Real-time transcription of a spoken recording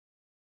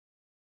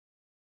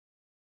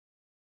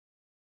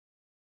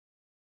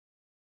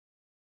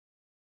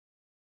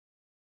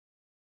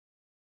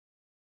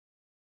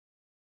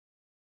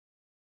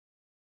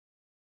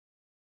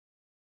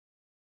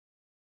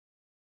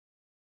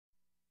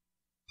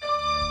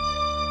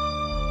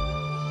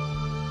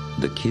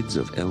The kids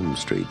of Elm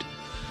Street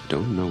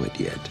don't know it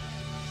yet,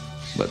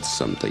 but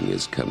something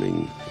is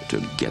coming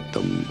to get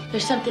them.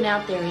 There's something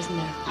out there, isn't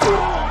there?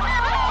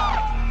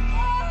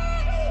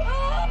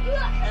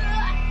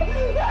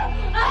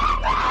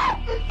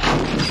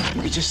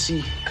 You could just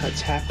see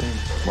cuts happen.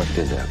 What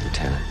did that,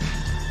 Lieutenant?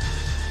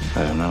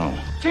 I don't know.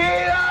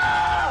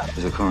 Tina!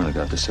 What's the coroner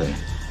got to say?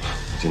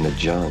 He's in the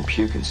John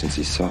puking since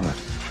he saw it.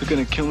 They're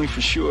gonna kill me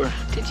for sure.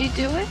 Did you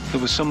do it? There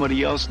was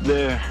somebody else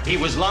there. He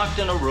was locked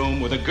in a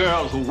room with a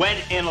girl who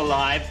went in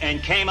alive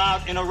and came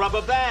out in a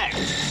rubber bag.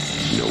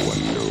 No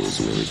one knows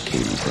where it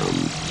came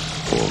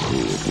from or who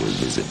it will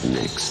visit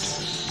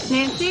next.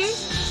 Nancy?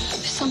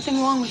 There's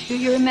something wrong with you.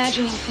 You're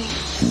imagining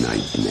things.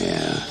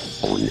 Nightmare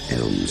on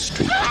Elm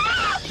Street.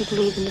 Do you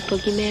believe in the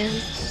boogeyman?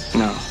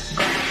 No.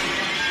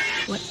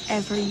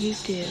 Whatever you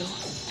do,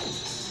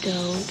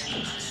 don't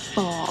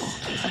fall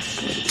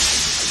asleep.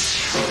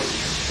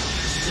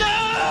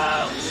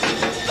 No!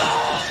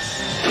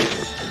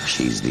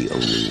 She's the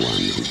only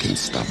one who can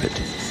stop it.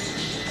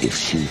 If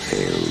she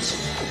fails,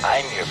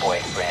 I'm your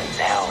boyfriend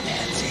now,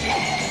 Nancy.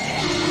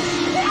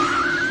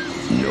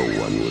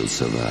 no one will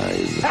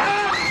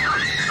survive.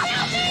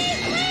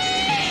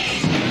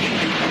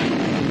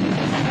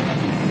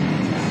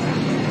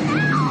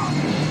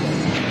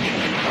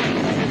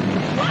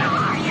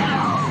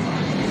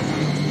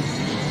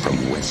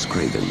 Wes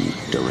Craven,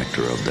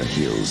 director of The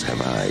Hills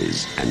Have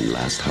Eyes and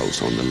Last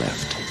House on the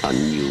Left, a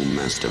new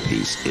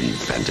masterpiece in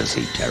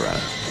fantasy terror,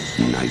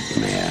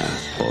 Nightmare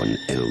on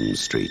Elm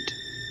Street.